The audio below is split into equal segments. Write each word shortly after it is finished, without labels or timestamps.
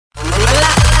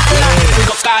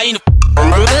caindo.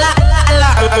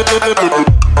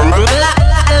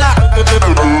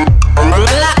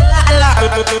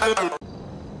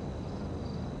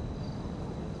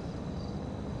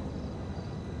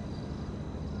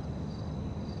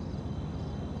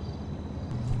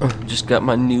 Just got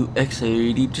my new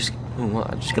X80.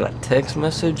 I just got a text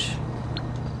message.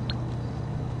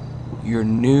 Your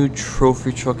new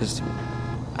trophy truck is.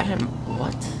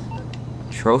 What?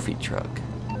 Trophy truck.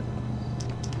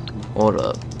 Hold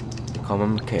up. Call my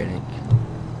mechanic.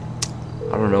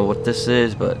 I don't know what this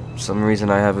is, but for some reason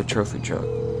I have a trophy truck.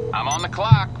 I'm on the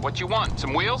clock. What you want?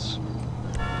 Some wheels?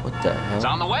 What the hell? It's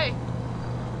on the way.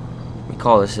 Let me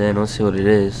call this in. Let's see what it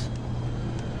is.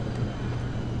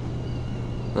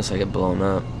 Unless I get blown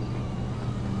up.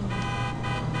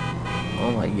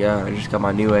 Oh my god, I just got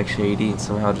my new X80 and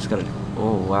somehow just got a...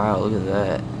 Oh wow, look at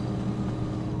that.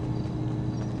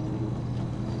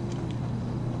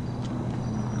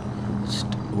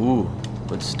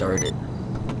 Let's start it.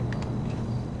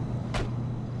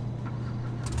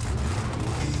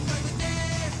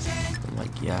 Oh my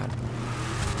god.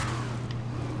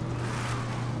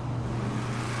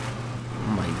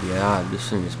 Oh my god, this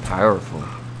thing is powerful.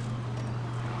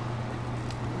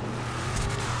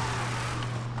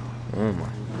 Oh my.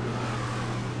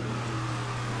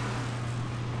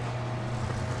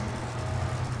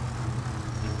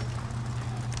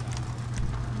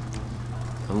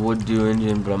 I would do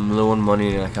engine, but I'm low on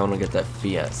money and I kind of get that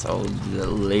Fiat, so I'll do that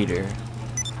later.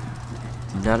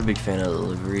 I'm not a big fan of the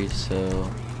livery, so...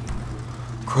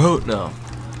 No!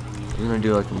 I'm gonna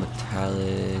do like a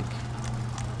metallic...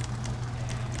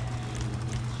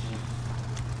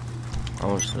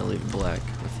 I'm just gonna leave it black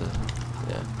with the...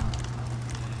 yeah.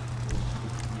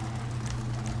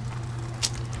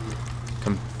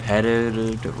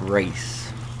 Competitive race.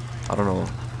 I don't know.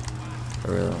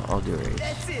 I'll do a race.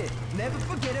 That's it. Never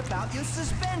forget about your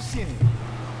suspension.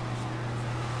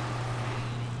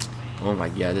 Oh my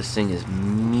god, this thing is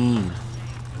mean.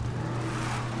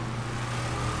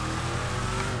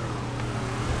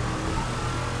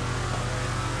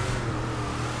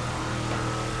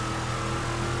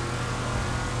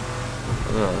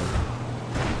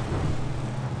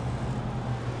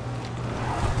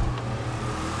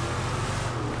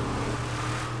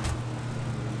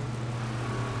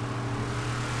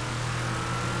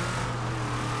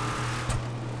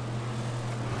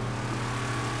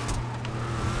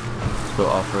 Go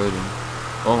off-roading.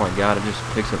 Oh my god, it just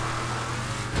picks up.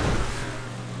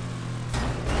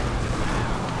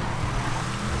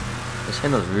 This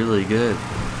handle's really good. Look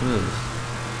at this.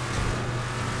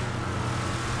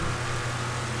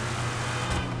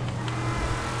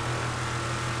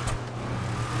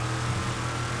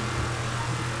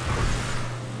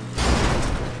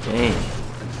 Dang.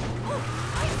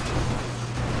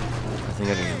 I think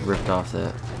I just ripped off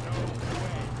that.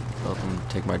 Oh, I'm gonna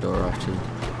take my door off too.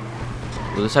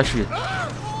 Well, this actually...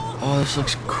 Oh, this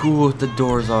looks cool with the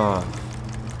doors off.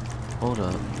 Hold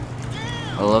up.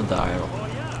 I love the aisle.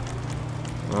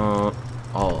 Oh.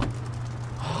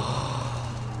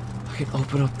 I can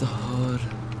open up the hood.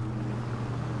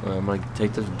 Alright, I'm gonna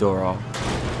take this door off.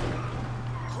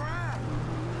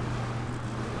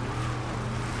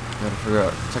 Gotta figure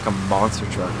out. It's like a monster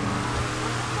truck.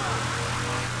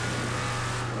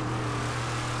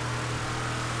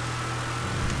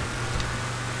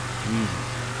 Jesus.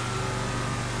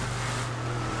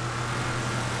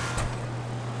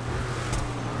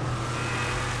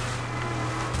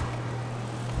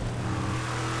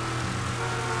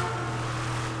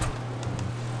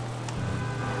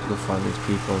 Let's go find these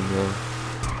people and go.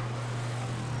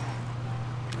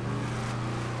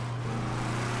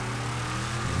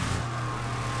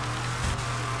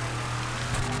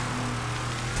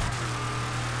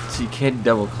 So you can't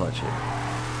double clutch it.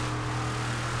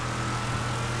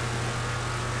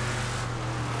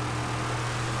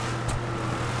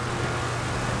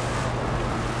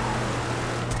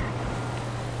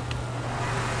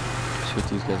 See what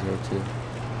these guys are up to.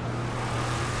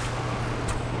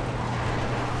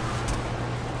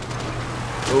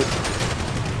 Oh.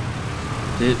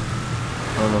 I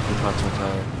don't know if we caught my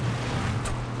tire.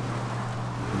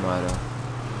 We might have.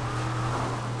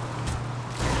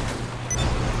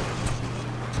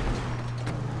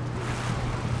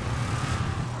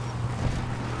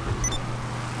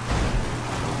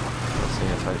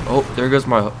 Oh, there goes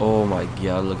my... Oh my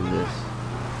god, look at this.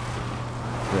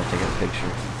 I'm gonna take a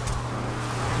picture.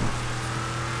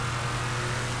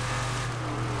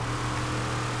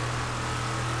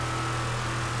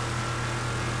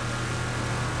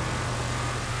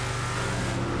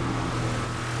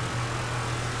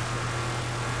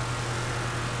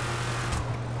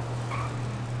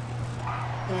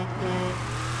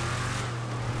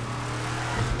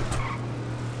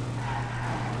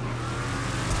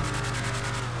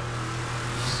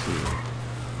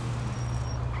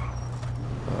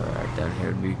 Alright, down here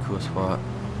would be a cool spot.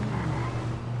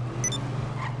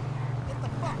 Get the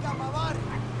fuck out my body!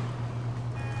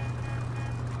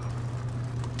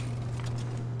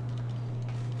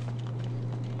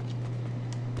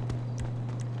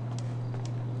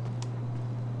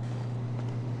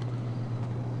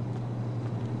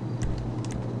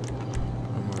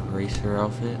 Racer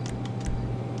outfit.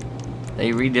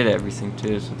 They redid everything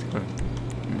too, so it's kind of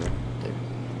no.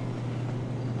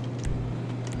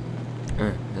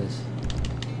 There. This.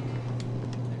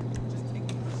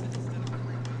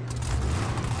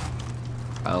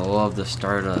 I love the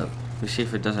startup. Let's see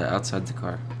if it does it outside the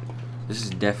car. This is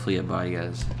definitely a body,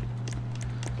 guys.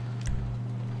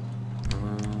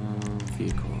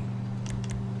 Vehicle.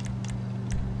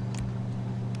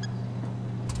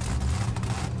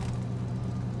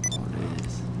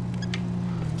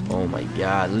 Oh my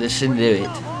god, listen to it.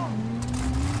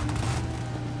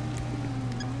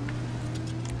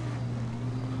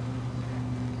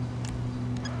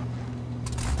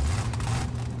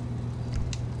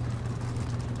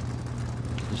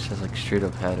 This has like straight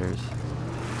up headers.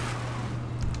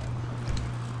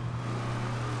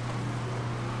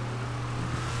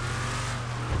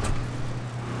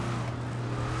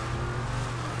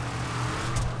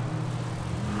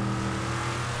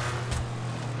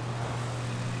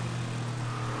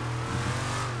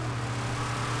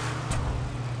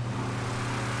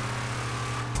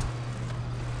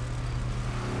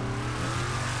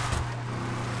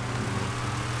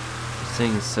 This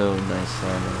thing is so nice, I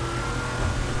know.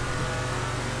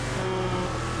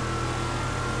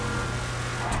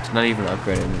 It's not even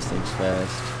upgrading, this thing's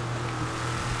fast.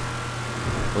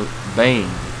 Look, bang!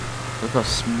 Look how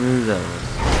smooth that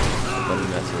was. Nobody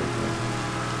mess with it.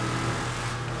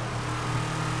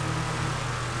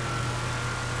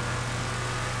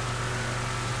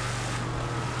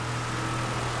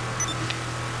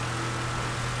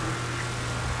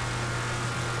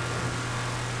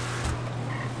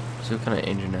 See what kind of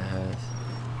engine it has.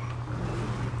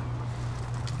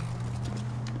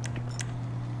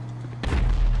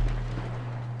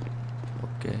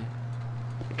 Okay.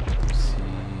 Let's see.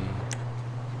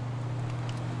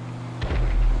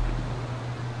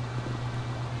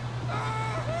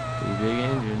 Pretty big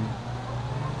engine.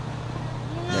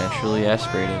 Naturally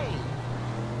aspirated.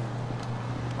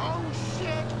 Oh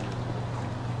shit!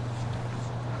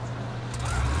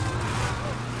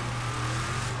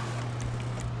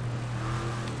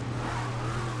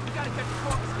 We gotta catch the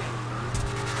focus again.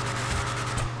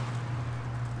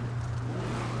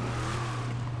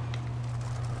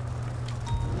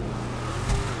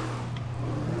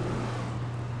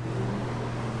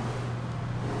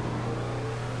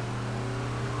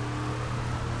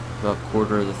 About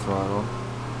quarter of the throttle.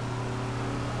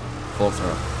 Full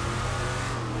throttle.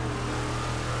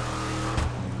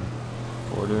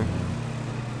 Quarter.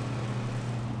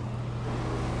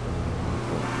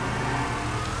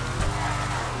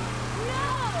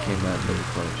 Came out very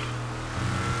close.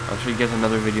 I'll show you guys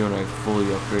another video when I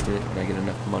fully upgrade it and I get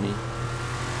enough money.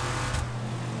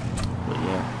 But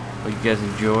yeah, hope you guys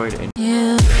enjoyed and